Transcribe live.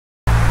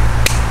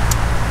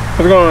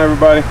What's going on,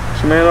 everybody?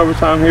 It's your man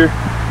Overtime here,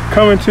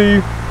 coming to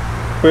you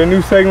with a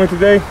new segment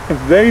today. And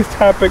today's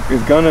topic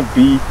is gonna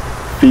be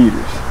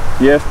feeders.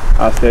 Yes,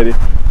 I said it,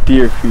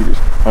 deer feeders.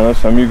 I know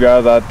some of you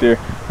guys out there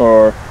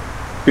are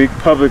big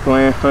public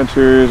land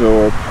hunters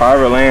or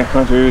private land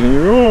hunters, and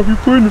you're, oh, if you're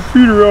putting the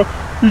feeder out,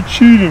 you're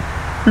cheating.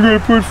 You gotta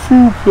put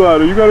food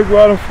plot, or you gotta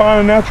go out and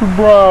find natural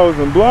browse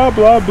and blah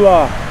blah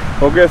blah.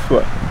 Well, guess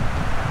what?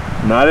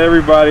 Not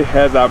everybody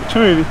has the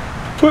opportunity to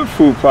put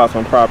food plots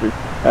on property.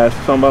 As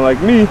somebody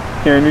like me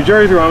here in New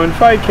Jersey, where I'm in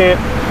fight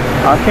camp,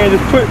 I can't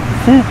just put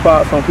food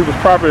plots on people's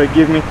property that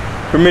give me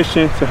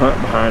permission to hunt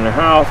behind their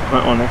house,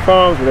 hunt on their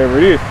farms, whatever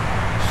it is.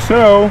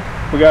 So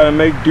we gotta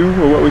make do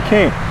with what we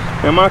can.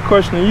 And my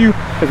question to you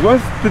is,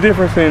 what's the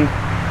difference in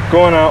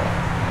going out,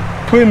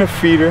 putting a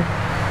feeder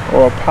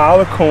or a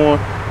pile of corn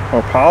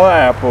or a pile of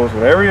apples,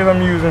 whatever it is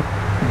I'm using,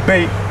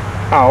 bait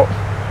out,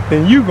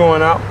 than you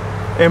going out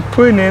and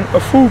putting in a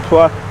food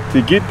plot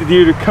to get the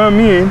deer to come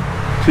in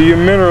to your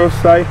mineral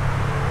site,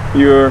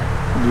 your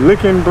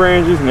licking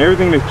branches and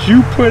everything that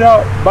you put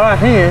out by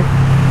hand?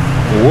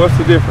 What's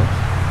the difference?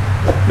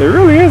 There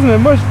really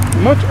isn't much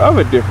of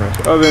a difference,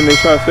 other than they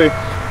try to say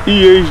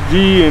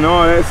EHD and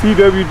all that,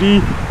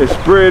 CWD is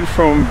spread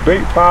from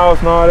bait piles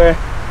and all that.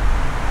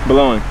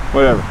 Baloney,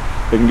 whatever.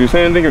 They can do the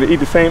same thing, or they eat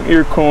the same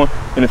ear corn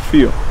in the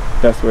field.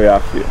 That's the way I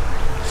feel.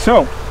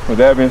 So, with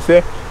that being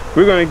said,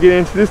 we're going to get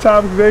into this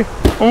topic today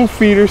on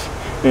feeders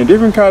and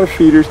different kind of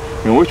feeders,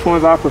 and which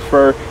ones I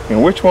prefer,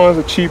 and which ones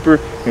are cheaper,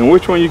 and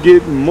which one you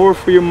get more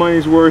for your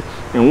money's worth,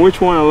 and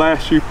which one will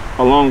last you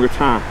a longer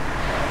time.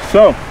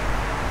 So,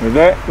 with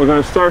that, we're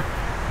going to start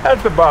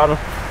at the bottom,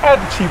 at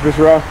the cheapest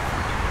route.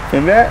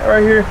 And that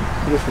right here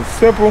is just a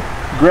simple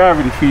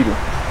gravity feeder.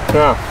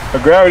 Now, a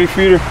gravity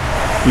feeder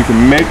you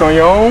can make on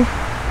your own.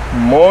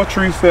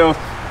 Moultrie sells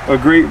a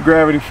great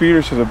gravity feeder.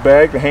 It's just a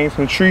bag that hangs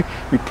from the tree.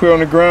 You put it on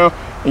the ground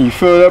and you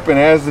fill it up, and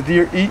as the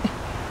deer eat,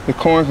 the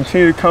corn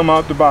continue to come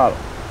out the bottom.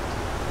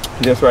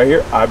 This right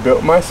here, I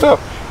built myself.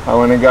 I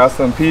went and got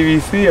some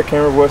PVC, I can't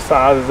remember what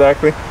size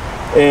exactly,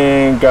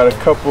 and got a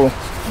couple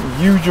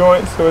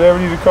U-joints or whatever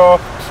these are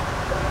called,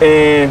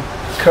 and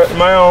cut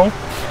my own.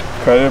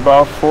 Cut it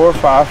about 4 or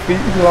 5 feet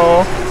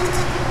long,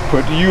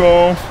 put the U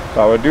on.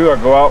 So I would do, I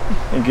go out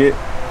and get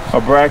a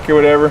bracket or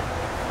whatever,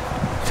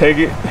 take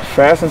it,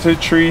 fasten to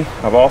the tree.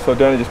 I've also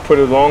done it, just put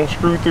a long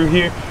screw through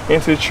here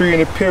into the tree,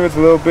 and it pivots a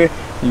little bit.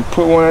 You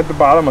put one at the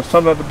bottom or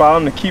something at the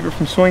bottom to keep it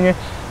from swinging.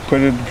 Put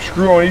a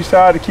screw on each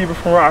side to keep it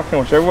from rocking,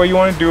 whichever way you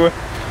want to do it.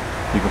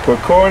 You can put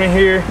corn in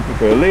here, you can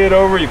put a lid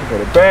over it, you can put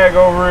a bag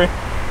over it.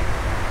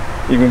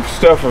 You can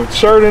stuff a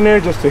shirt in there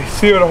just to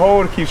seal the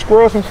hole to keep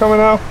squirrels from coming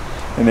out.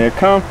 And they'll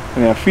come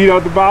and they'll feed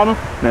out the bottom,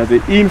 and as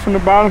they're eating from the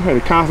bottom, they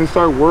constantly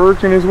start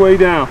working his way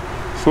down,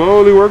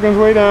 slowly working his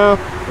way down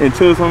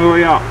until it's on the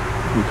way out.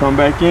 You come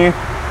back in,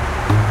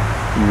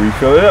 you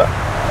refill it up.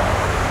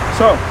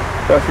 So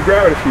that's the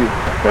gravity feeder.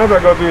 Now as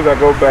I go through this, I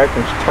go back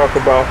and talk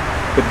about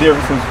the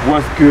differences,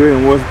 what's good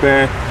and what's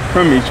bad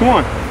from each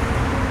one.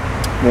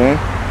 Then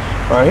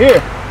right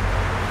here,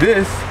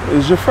 this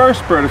is your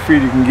first spreader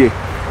feeder you can get.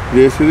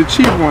 This is a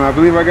cheap one. I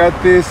believe I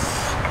got this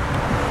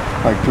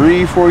like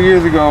 3-4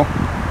 years ago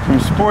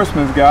from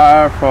Sportsman's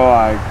Guide for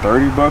like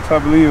 30 bucks, I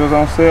believe it was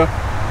on sale.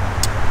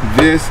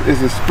 This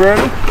is a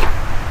spreader.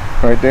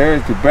 Right there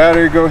is the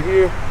battery, go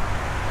here.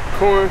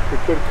 Corn, we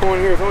put the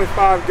corn here, it's only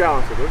 5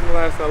 gallons, so it doesn't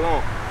last that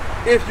long.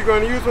 If you're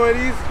going to use one of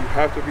these, you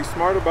have to be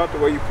smart about the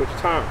way you put your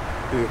timer.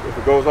 If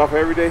it goes off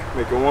every day,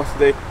 make it once a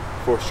day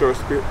for short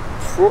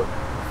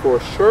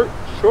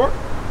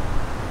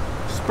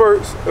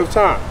spurts of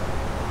time.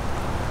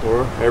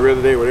 Or every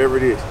other day, whatever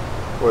it is.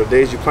 Or the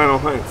days you plan on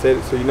hunting, set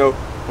it so you know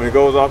when it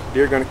goes off, the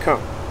deer are gonna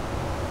come.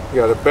 You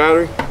got a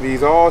battery.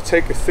 These all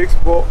take a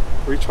 6-volt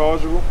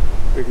rechargeable.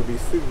 It could be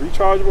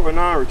rechargeable or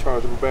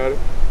non-rechargeable battery.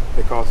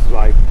 They cost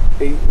like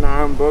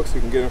 $8-9 bucks.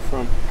 You can get them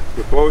from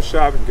your bow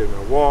shop. You can get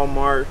them at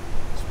Walmart,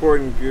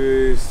 Sporting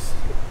Goods,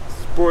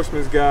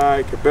 Sportsman's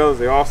Guide, Cabela's.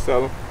 They all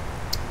sell them.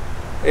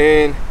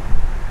 And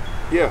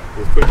yeah,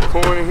 just put the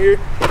corn in here.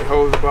 It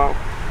holds about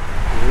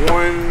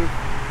 1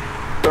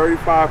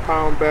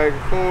 35-pound bag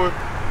of corn.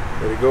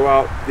 Let it go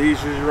out.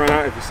 These usually run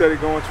out. If you set it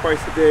going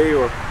twice a day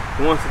or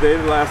once a day,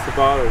 it lasts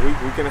about a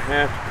week, week and a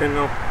half, depending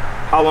on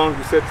how long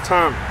you set the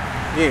timer.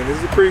 Again, this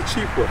is a pretty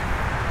cheap one.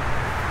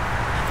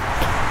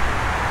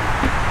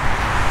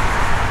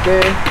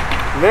 Then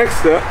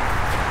next up,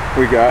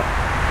 we got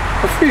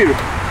a feeder,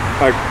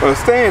 like a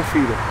stand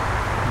feeder,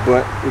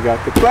 but we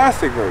got the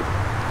plastic version.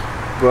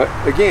 But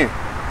again,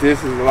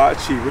 this is a lot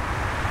cheaper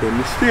than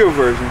the steel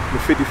version, the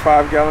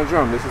 55-gallon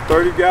drum. This is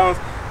 30 gallons,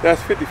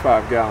 that's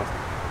 55 gallons.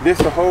 This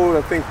will hold,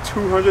 I think,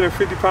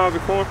 250 pounds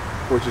of corn,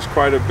 which is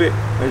quite a bit.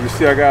 As you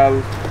see, I got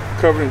it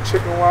covered in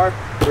chicken wire.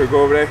 We'll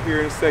go over that here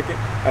in a second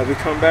as we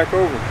come back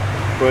over.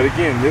 But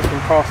again, this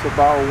one costs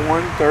about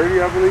 $130,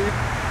 I believe.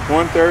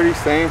 $130,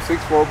 same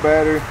 6-volt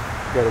battery.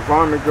 Got a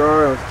varmint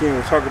guard. Again,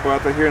 we'll talk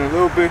about that here in a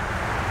little bit.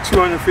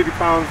 250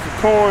 pounds of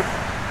corn.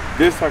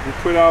 This I can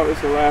put out,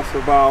 this will last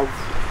about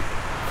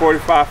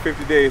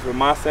 45-50 days with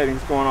my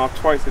settings going off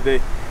twice a day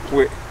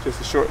with just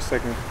a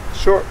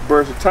short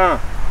burst of time.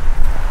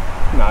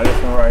 Now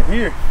this one right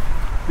here,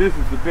 this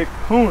is the big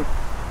kahuna.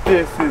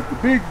 This is the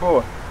big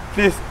boy.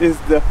 This is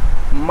the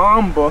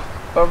mamba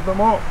of them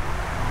all.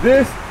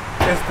 This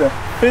is the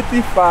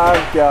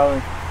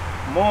 55-gallon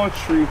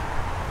Moultrie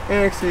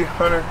NXT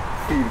Hunter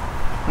feeder.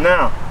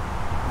 Now,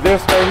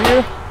 this right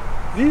here,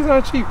 these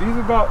aren't cheap. These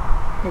are about,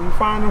 if you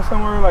find them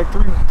somewhere like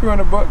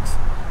 300 bucks.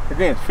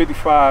 Again,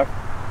 55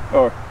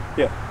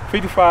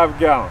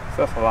 gallons.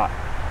 That's a lot.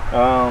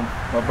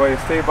 My buddy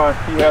Esteban,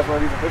 he has one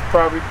of these on his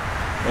property,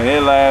 and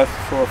it lasts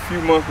for a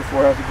few months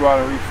before I have to go out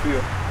and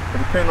refill. But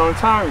depending on the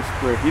time you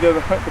spread, he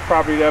doesn't hunt the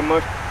property that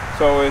much,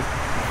 so it's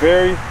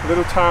very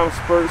little time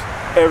spurts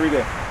every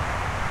day.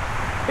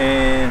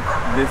 And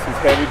this is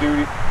heavy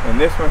duty, and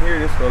this one here,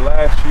 this will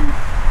last you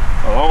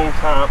a long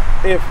time,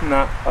 if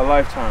not a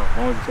lifetime, as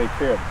long as you take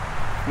care of it.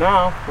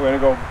 Now we're gonna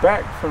go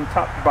back from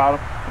top to bottom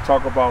and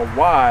talk about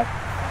why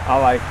I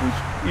like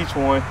each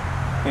one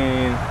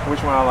and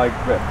which one I like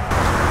better.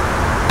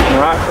 All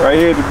right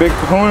here, the big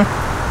kahuna,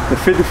 the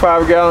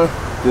 55-gallon.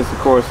 This, of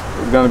course,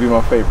 is gonna be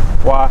my favorite.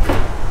 Why?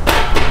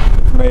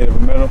 It's made of a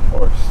metal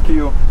or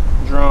steel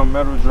drum,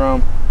 metal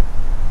drum.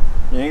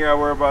 You ain't gotta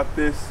worry about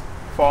this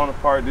falling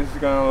apart. This is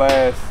gonna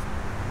last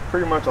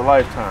pretty much a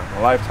lifetime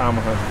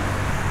of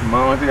hunting.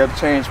 My only thing I have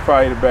to change is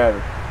probably the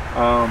battery.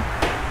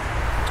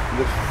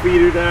 The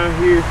feeder down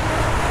here,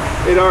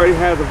 it already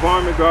has a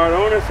varmint guard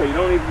on it, so you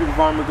don't need to do the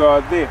varmint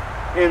guard there.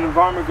 And the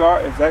varmint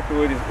guard, exactly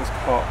what it is, it's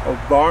called a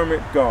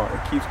varmint guard.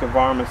 It keeps the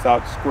varmints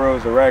out, the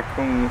squirrels, the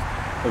raccoons,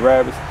 the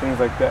rabbits, things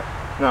like that.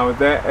 Now with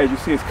that, as you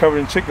see, it's covered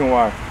in chicken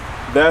wire.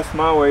 That's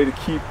my way to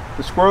keep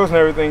the squirrels and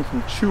everything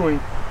from chewing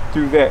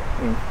through that.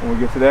 And when we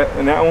get to that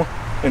and that one,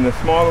 and the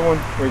smaller one,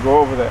 we go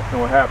over that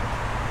and what happens.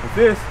 With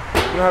this,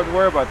 you don't have to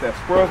worry about that.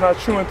 Squirrels not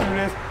chewing through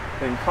this.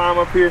 They can climb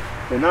up here.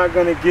 They're not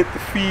gonna get the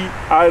feed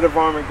out of the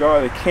varmint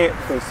guard. They can't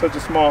because it's such a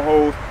small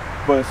hole,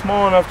 but it's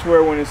small enough to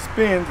where when it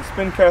spins, the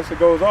spin caster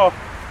goes off,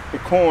 the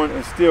corn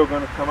is still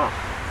gonna come out.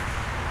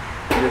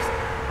 This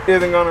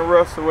isn't gonna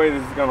rust the way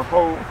this is gonna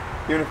hold.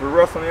 Even if it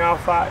rusts on the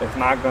outside, it's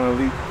not gonna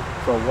leak.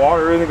 So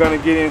water isn't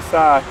gonna get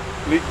inside,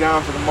 leak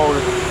down to the motor,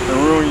 and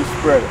ruin your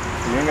spreader.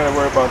 So you ain't gotta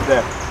worry about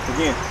that.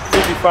 Again,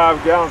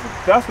 55 gallons,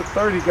 that's a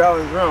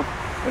 30-gallon drum,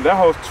 and that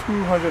holds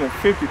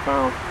 250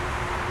 pounds.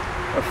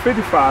 A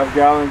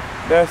 55-gallon,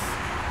 that's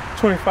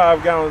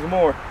 25 gallons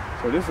more.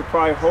 So this will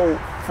probably hold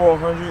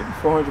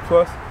 400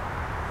 plus.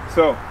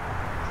 So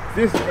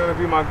this is gonna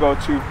be my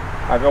go-to.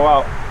 I go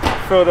out,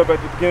 fill it up at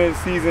the beginning of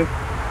the season.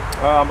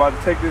 I'm about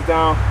to take this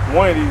down,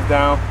 one of these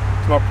down,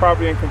 to my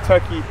property in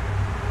Kentucky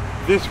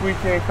this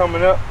weekend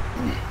coming up.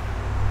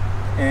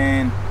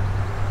 And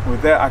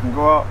with that, I can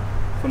go out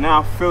for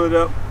now, fill it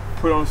up,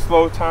 put it on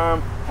slow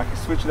time. I can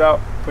switch it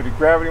out, put the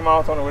gravity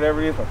mount on it,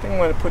 whatever it is. I think I'm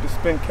going to put the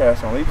spin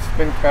caster on, leave the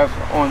spin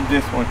caster on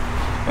this one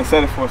and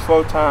set it for a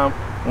slow time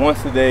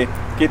once a day.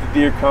 Get the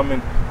deer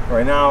coming.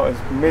 Right now it's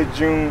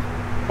mid-June,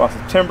 about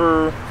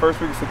September,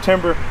 first week of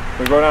September.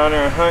 We go down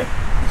there and hunt.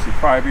 You should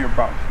probably be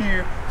about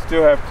here.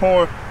 Still have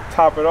corn,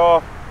 top it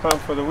off,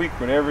 hunt for the week,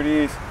 whatever it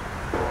is,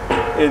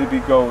 it'll be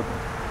golden.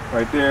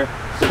 Right there,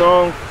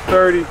 strong,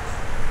 sturdy,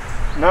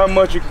 not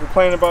much you can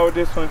complain about with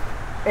this one.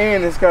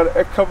 And it's got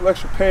a couple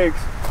extra pegs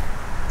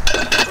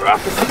I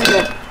can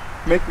still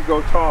make it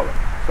go taller.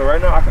 So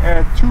right now I can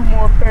add 2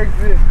 more pegs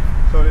to this,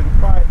 so it'll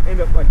probably end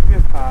up like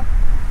this high,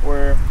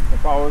 where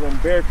if I was in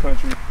bear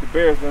country, the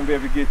bears wouldn't be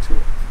able to get to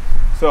it.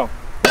 So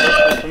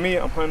for me,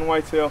 I'm hunting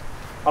whitetail.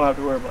 I don't have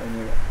to worry about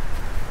any of that.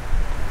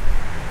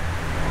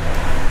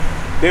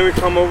 Then we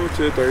come over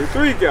to the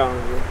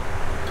 33-gallon drum.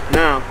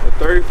 Now, the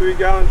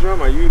 33-gallon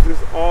drum, I used this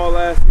all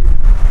last season.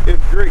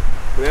 It's great,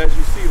 but as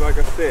you see, like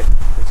I said,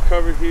 it's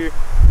covered here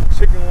with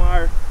chicken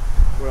wire.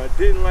 What I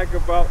didn't like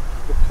about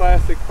the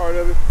plastic part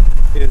of it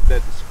is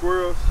that the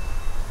squirrels,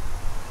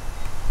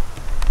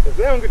 if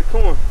they don't get the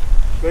corn,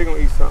 they're gonna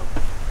eat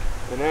something.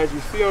 And as you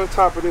see on the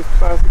top of this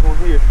plastic on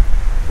here,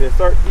 they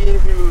start eating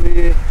through the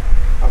lid.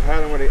 I've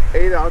had them where they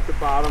ate out the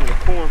bottom and the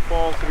corn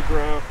falls to the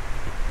ground.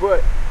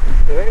 But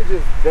it ain't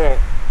just that.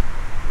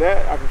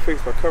 That I can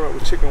fix by covering it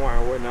with chicken wire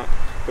and whatnot.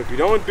 But if you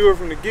don't do it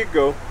from the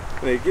get-go,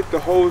 and they get the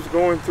hose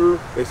going through,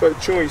 they start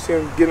chewing, you see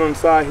them get on the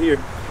side here,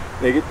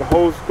 they get the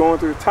hose going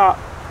through the top.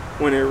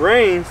 When it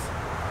rains,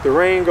 the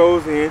rain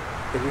goes in.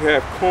 If you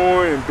have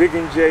corn and Big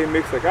and J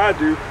mixed like I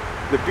do,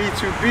 the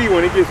B2B,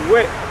 when it gets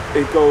wet,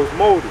 it goes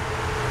moldy.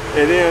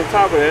 And then on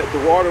top of that,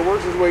 the water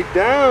works its way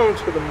down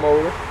to the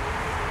motor.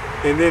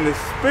 And then the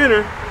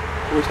spinner,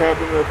 which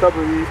happens in a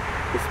couple of these,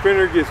 the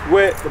spinner gets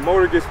wet, the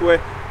motor gets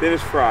wet, then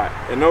it's fried.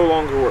 It no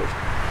longer works.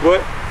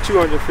 But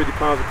 250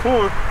 pounds of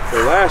corn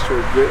will last you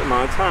a good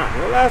amount of time.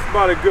 It'll last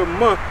about a good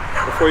month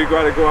before you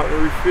gotta go out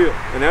and refill.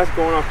 And that's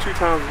going off 2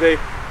 times a day,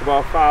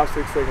 about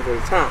 5-6 seconds at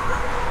a time.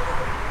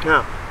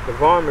 Now, the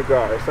varmint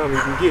guard is something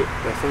you can get.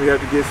 That's something you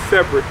have to get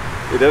separate.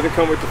 It doesn't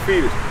come with the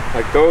feeders.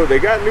 Like those, they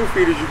got new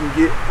feeders you can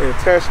get and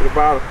attach to the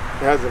bottom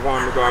that has the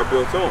varmint guard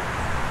built on.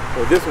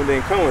 Well, this one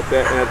didn't come with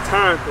that, and at the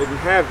time, they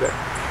didn't have that.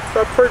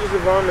 So I purchased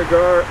a varmint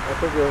guard. I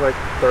think it was like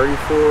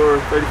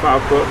 34,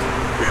 35 bucks,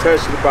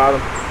 attached to the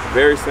bottom.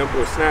 Very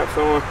simple. It snaps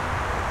on,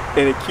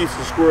 and it keeps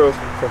the squirrels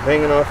from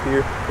hanging off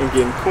here and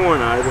getting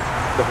corn out of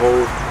the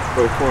holes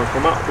where the corn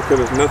come out,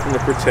 because there's nothing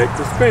to protect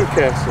the spin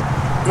caster.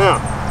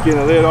 Now, getting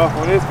the lid off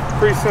on this,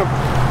 pretty simple.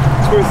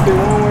 Twist it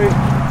one way,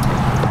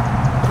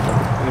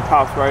 and it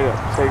pops right up.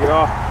 Take it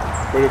off,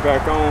 put it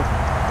back on.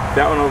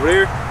 That one over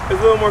there is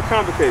a little more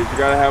complicated. You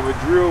gotta have a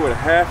drill with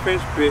a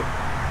 1/2-inch bit.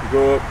 You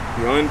go up,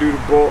 you undo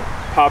the bolt,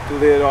 pop the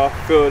lid off,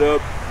 fill it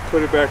up,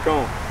 put it back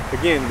on.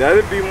 Again,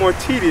 that'd be more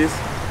tedious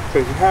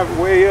because you have it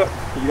way up.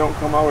 You don't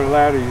come out with a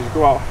ladder, you just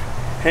go out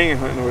hanging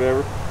hunting or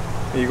whatever,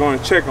 and you're going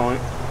to check on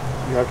it.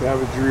 You have to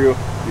have a drill,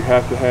 you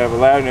have to have a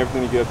ladder and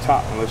everything to get up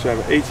top. Unless you have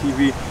an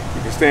ATV,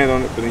 you can stand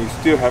on it, but then you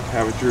still have to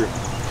have a drill.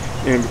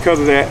 And because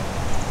of that,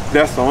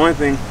 that's the only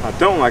thing I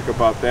don't like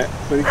about that.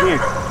 But again,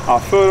 I'll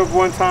fill it up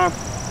one time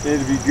and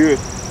it'll be good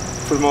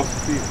for the most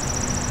of the season.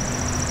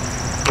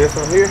 This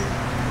one here,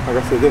 like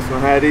I said, this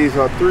one I had these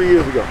 3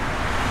 years ago.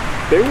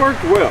 They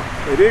worked well.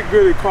 They did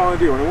good at calling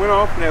deer. When it went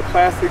off in that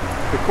plastic,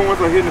 the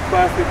corns are hitting the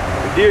plastic,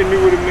 the deer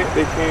knew what it meant,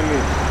 they came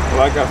in.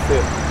 But like I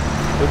said,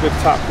 look at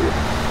the top here.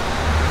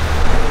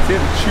 See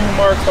the chew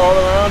marks all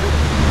around it?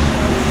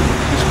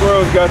 The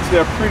squirrels got to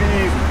there pretty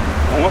easy.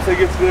 And once they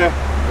get to there,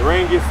 the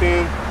rain gets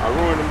in, I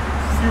ruined a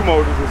few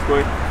motors this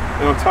way.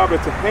 And on top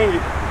of it, to hang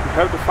it, you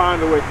have to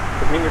find a way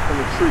to hang it from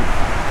a tree.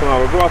 So when I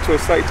would go out to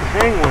a site to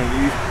hang one of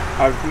these,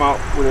 I would come out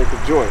with like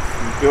a joist.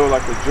 You build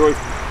like a joist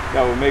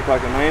that will make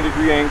like a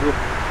 90-degree angle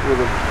with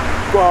a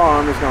bar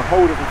arm that's gonna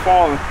hold it from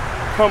falling,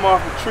 come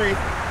off the tree,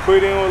 put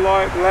it in with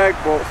lag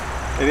bolts,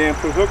 and then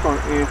put a hook on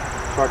the end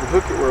so I can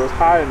hook it where it was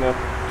high enough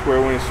to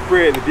where when it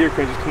spread, the deer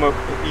couldn't just come up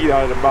and eat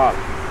out of the bottom.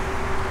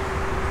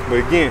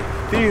 But again,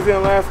 these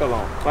didn't last that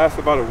long. Last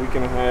about a week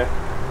and a half,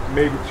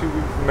 maybe 2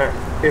 weeks max,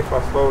 if I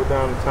slowed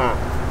down the time.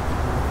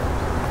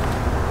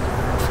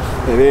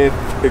 And then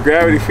the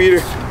gravity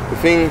feeder, the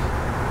thing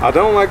I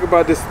don't like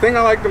about this, thing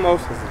I like the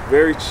most is it's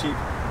very cheap,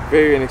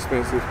 very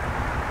inexpensive.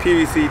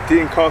 PVC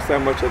didn't cost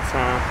that much at the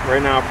time.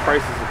 Right now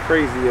prices are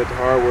crazy at the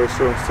hardware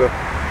store and stuff,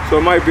 so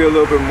it might be a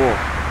little bit more.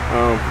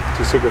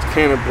 Just took a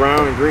can of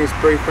brown and green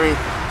spray paint,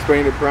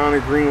 spraying it brown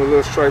and green with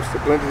little stripes to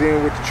blend it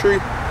in with the tree.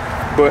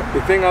 But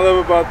the thing I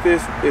love about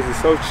this is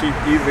it's so cheap,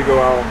 easy to go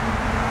out.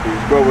 You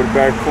just go with a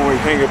bag of corn, you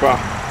hang it about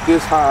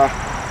this high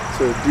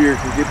so the deer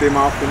can get their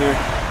mouth in there.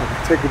 I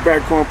can take the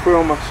bag of corn, put it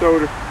on my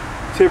shoulder,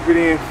 tip it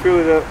in, fill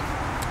it up.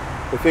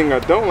 The thing I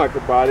don't like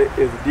about it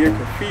is the deer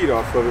can feed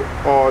off of it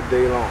all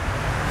day long.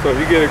 So if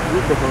you get a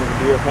group of hungry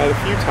deer, I've had a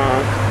few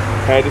times,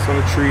 had this on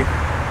a tree,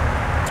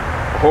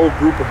 a whole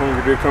group of hungry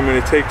deer come in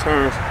and take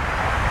turns.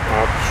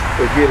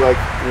 They get like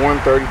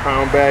 1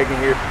 30-pound bag in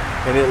here,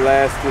 and it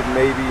lasted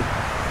maybe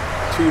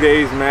 2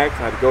 days max.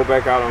 I had to go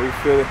back out and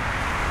refill it,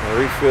 and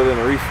refill it,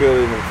 and refill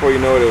it, and before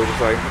you know it, it was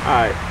just like,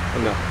 all right,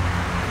 enough.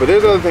 But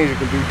there's other things you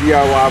can do,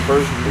 DIY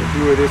versions. You can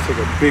do it, take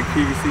a big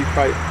PVC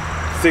pipe,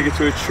 stick it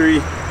to a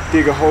tree,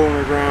 dig a hole in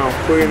the ground,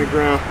 put it in the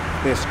ground,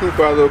 then scoop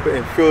out a little bit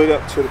and fill it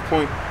up to the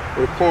point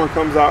where the corn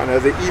comes out, and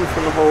as they eat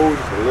from the hole,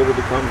 just a little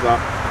bit comes out,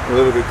 a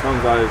little bit comes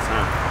out at a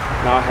time.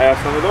 Now I have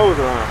some of those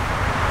around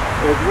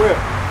as well.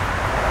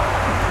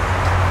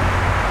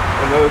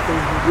 Another thing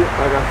you can get,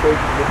 like I said,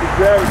 you get the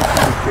gravity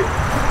feeder kit.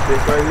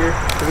 This right here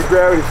is the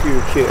gravity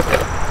feeder kit.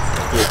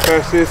 You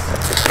attach this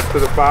to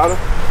the bottom.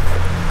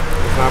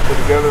 It's not put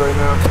together right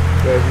now,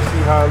 but as you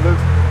see how it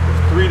looks,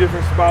 there's 3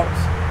 different spouts.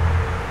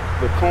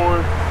 The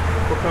corn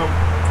will come,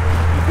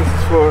 this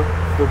is for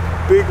the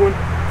big one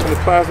and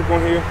the plastic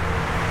one here.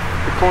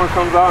 The corn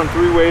comes out in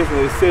 3 ways and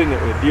they sit in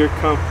it. When the deer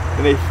come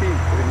and they feed.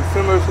 It's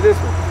similar to this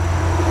one.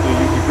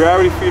 You use the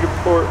gravity feeder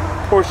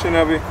portion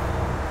of it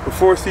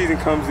before season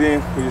comes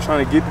in, when you're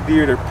trying to get the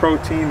deer their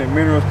protein, their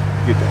minerals,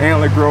 get the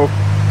antler growth,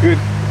 good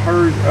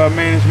herd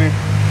management,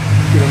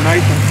 get them nice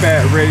and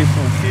fat ready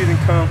so when season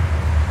comes,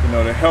 you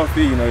know they're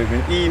healthy, you know they've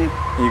been eating,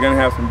 and you're gonna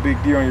have some big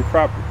deer on your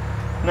property.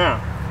 Now,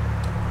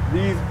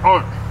 these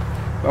aren't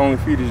the only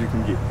feeders you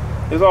can get.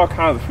 There's all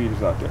kinds of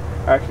feeders out there.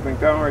 I actually think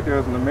that one right there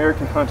is an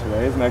American Hunter.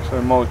 That isn't actually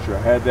a Moultrie.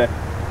 I had that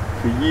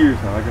for years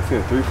now. Like I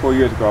said, 3 or 4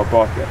 years ago I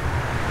bought that.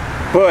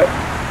 But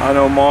I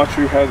know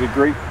Moultrie has a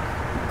great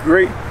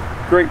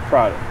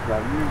product.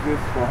 I've used this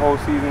for a whole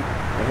season.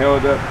 It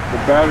held up. The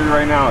battery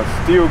right now is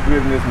still good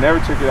in this. Never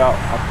took it out.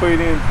 I put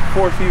it in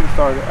before season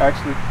started.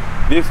 Actually,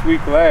 this week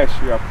last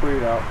year I put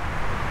it out.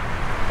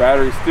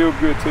 Battery's still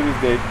good to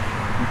this day.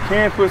 You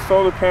can put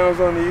solar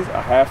panels on these. I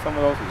have some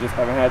of those. I just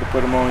haven't had to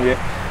put them on yet.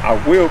 I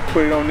will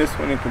put it on this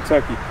one in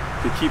Kentucky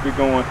to keep it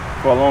going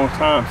for a long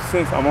time,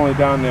 since I'm only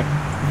down there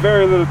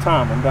very little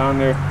time. I'm down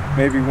there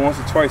maybe once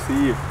or twice a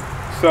year.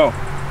 So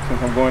since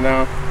I'm going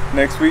down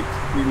next week,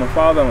 meet my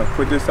father, I'm gonna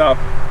put this out,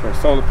 put a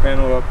solar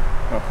panel up,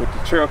 I'm gonna put the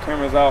trail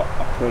cameras out,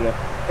 I put a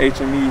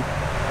HME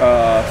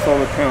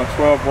solar panel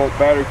 12-volt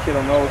battery kit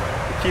on those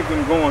to keep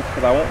them going,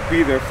 because I won't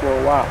be there for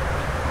a while.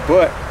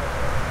 But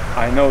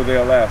I know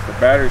they'll last. The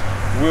batteries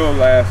will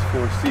last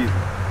for a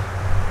season.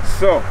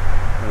 So,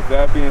 with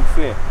that being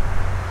said,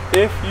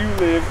 if you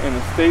live in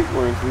a state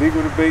where it's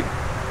legal to bait,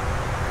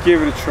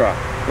 give it a try.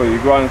 whether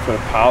you go out into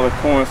a pile of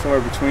corn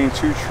somewhere between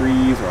two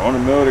trees or on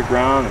the middle of the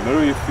ground, the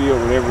middle of your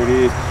field, whatever it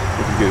is.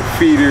 If you get a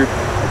feeder,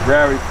 a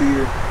gravity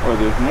feeder, or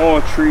there's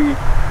more tree,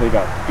 they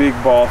got Big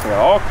Boss, they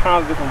got all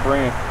kinds of different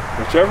brands.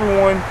 Whichever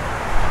one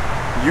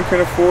you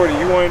can afford and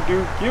you want to do,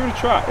 give it a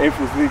try if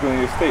it's legal in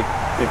your state.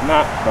 If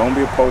not, don't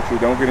be a poacher,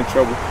 don't get in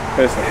trouble,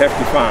 because it's a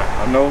hefty fine.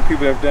 I know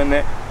people have done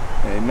that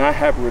and they're not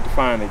happy with the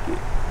fine they get.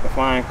 The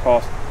fine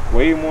costs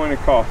way more than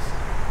it costs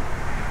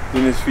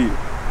than this feeder.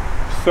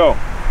 So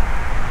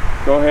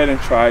go ahead and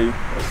try you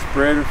a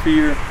spreader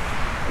feeder,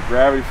 a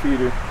gravity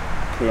feeder,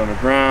 put it on the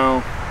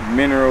ground,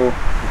 mineral,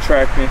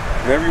 attractant,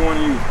 whatever you want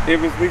to use.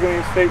 If it's legal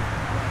in your state,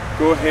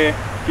 go ahead,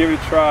 give it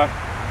a try.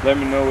 Let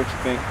me know what you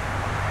think.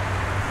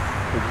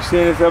 If you're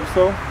seeing this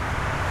episode,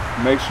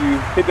 make sure you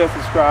hit that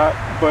subscribe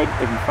button.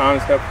 If you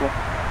found this helpful,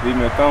 leave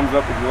me a thumbs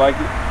up if you like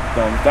it,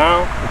 thumbs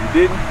down if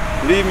you didn't.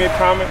 Leave me a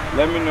comment,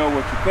 let me know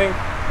what you think.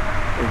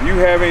 If you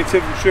have any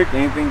tips or tricks,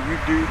 anything you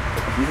do,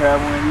 if you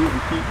have one of these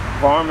and keep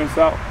varmints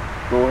out,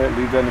 go ahead,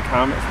 leave that in the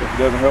comments. If it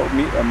doesn't help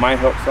me, it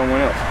might help someone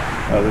else.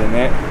 Other than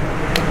that,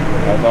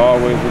 as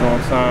always, we're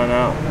gonna sign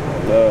out.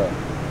 Love,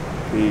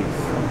 peace,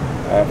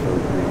 Afro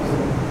Grease,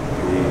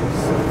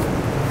 peace.